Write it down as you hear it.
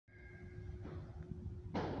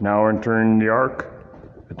Now entering the Ark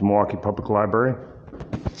at the Milwaukee Public Library.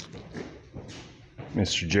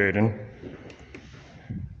 Mr. Jaden.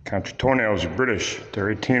 Count your toenails, you're British. There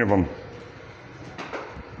are 18 of them.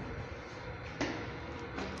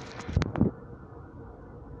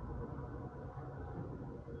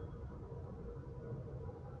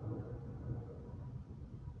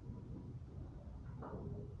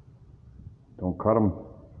 Don't cut them.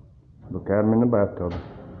 Look at them in the bathtub.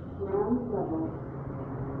 Ground level.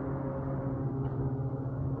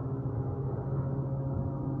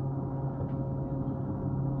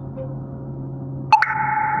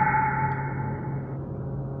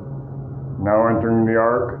 Now entering the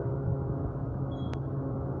Ark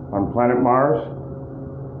on planet Mars.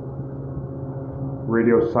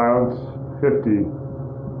 Radio silence 50.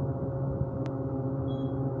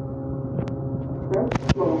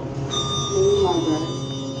 First floor. Main library.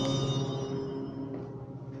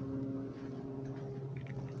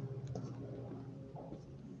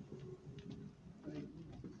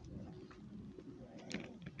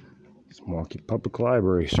 It's Milwaukee Public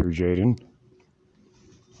Library, Sir Jaden.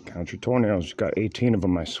 Count your toenails. You got 18 of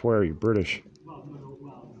them, I swear. You're British.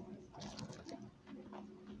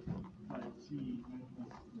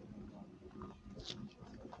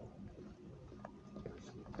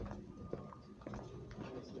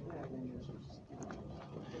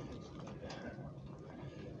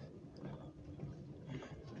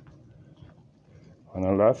 On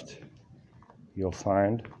the left, you'll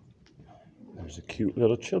find there's a cute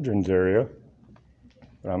little children's area,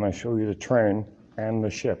 but I'm going to show you the train and the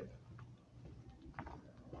ship.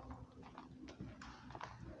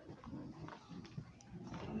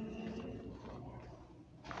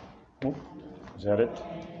 Oh, is that it?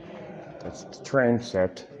 That's the train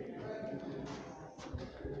set.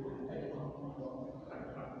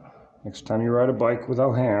 Next time you ride a bike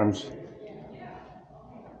without hands,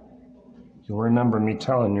 you'll remember me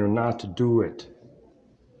telling you not to do it.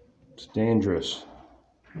 It's dangerous.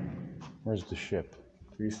 Where's the ship?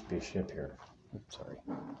 There used to be a ship here. Oops, sorry.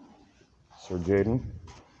 Sir Jaden,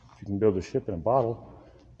 if you can build a ship in a bottle,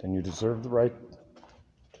 then you deserve the right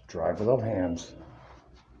to drive without hands.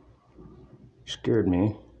 You scared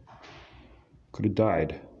me. Could have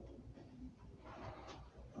died.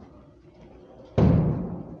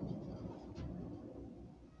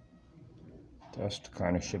 That's the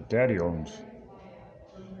kind of ship Daddy owns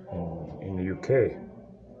in the UK.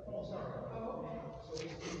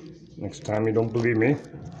 Next time you don't believe me,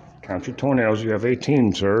 count your toenails. You have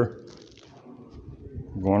 18, sir.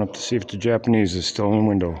 I'm going up to see if the Japanese is still in the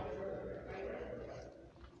window.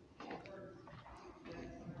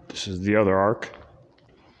 This is the other Ark.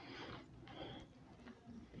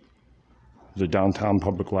 The downtown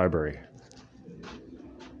public library.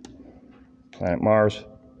 Planet Mars.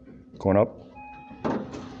 Going up.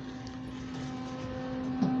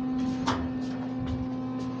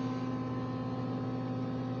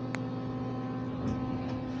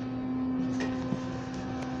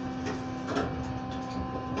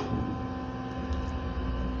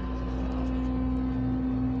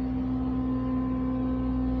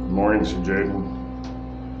 Good morning, Sir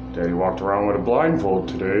Jaden. Daddy walked around with a blindfold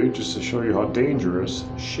today just to show you how dangerous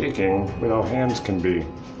shaking without hands can be.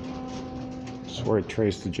 That's where I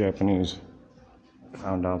traced the Japanese.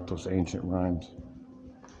 Found out those ancient rhymes.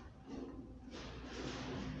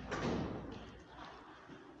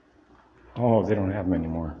 Oh, they don't have them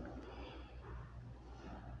anymore.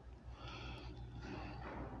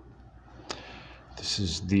 This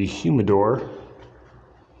is the humidor.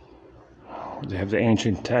 They have the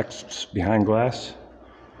ancient texts behind glass.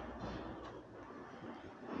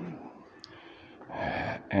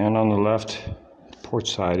 And on the left, the port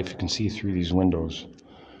side, if you can see through these windows,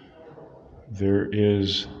 there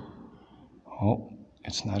is, oh,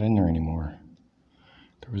 it's not in there anymore.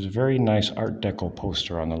 There was a very nice Art Deco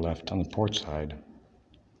poster on the left, on the port side.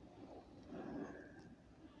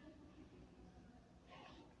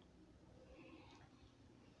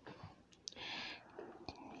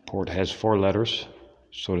 Port has 4 letters,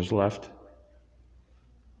 so does left.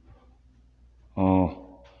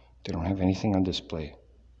 Oh, they don't have anything on display.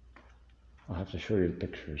 I'll have to show you the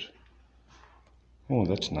pictures. Oh,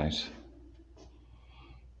 that's nice.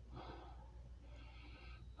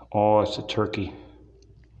 Oh, it's a turkey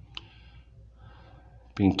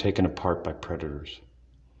being taken apart by predators.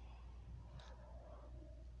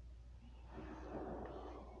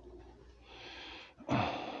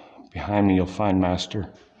 Behind me, you'll find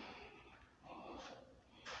Master.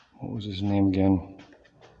 What was his name again?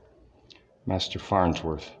 Master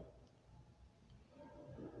Farnsworth.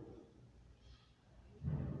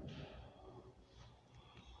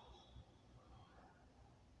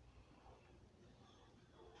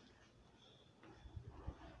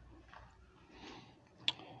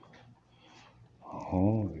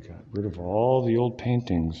 Oh, they got rid of all the old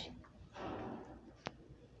paintings.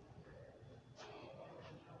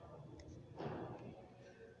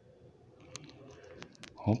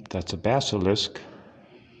 Oh, that's a basilisk.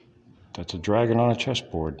 That's a dragon on a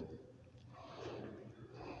chessboard.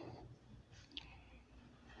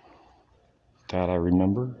 That I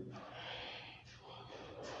remember.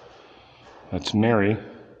 That's Mary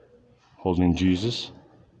holding Jesus.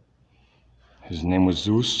 His name was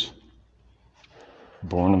Zeus,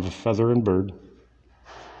 born of a feather and bird.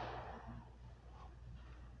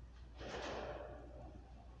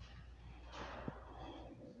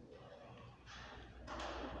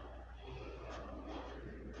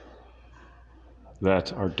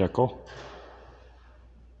 That's Art Deco.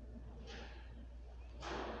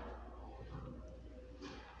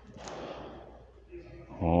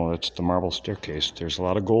 Oh, that's the marble staircase. There's a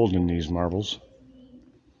lot of gold in these marbles.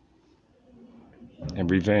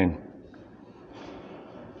 Every vein.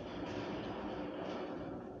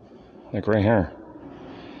 Like right here.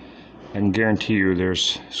 I can guarantee you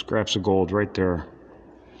there's scraps of gold right there.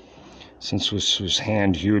 Since this was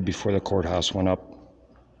hand-hewed before the courthouse went up.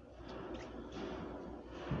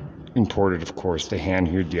 Imported, of course. They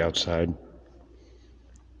hand-hewed the outside.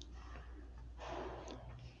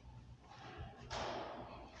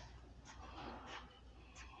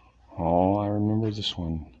 Oh, I remember this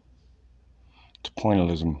one. It's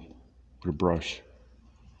pointillism with a brush.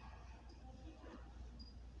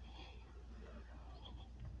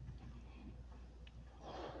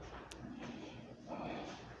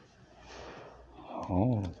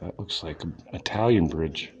 Oh, that looks like an Italian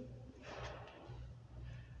bridge.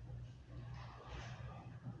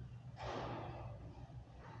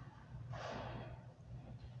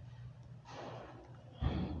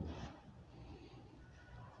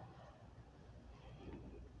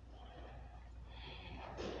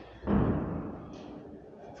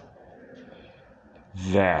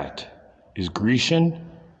 That is Grecian.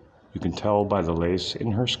 You can tell by the lace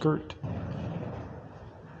in her skirt.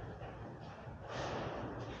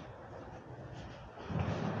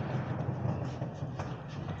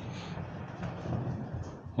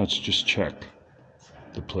 Let's just check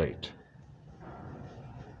the plate.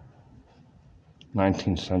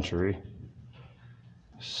 19th century.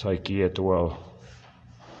 Psyche at the well.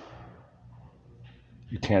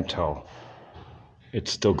 You can't tell.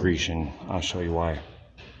 It's still Grecian. I'll show you why.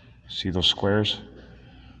 See those squares?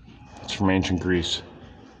 It's from ancient Greece.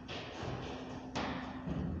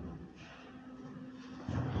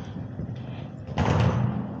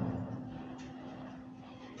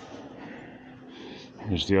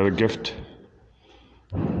 Here's the other gift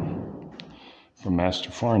from Master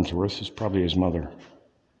Farnsworth. It's probably his mother.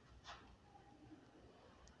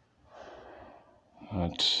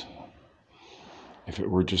 That's, if it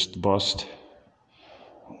were just the bust,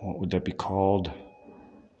 what would that be called?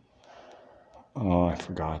 Oh, I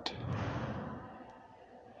forgot.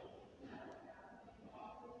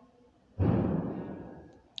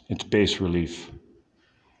 It's bas relief.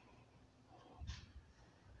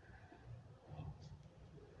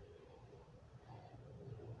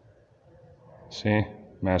 See?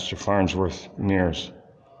 Master Farnsworth mirrors.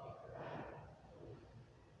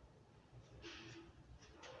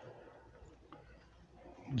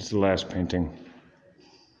 This is the last painting.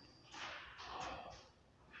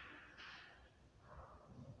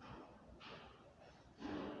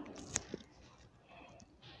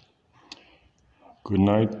 Good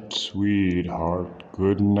night, sweetheart.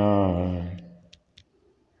 Good night.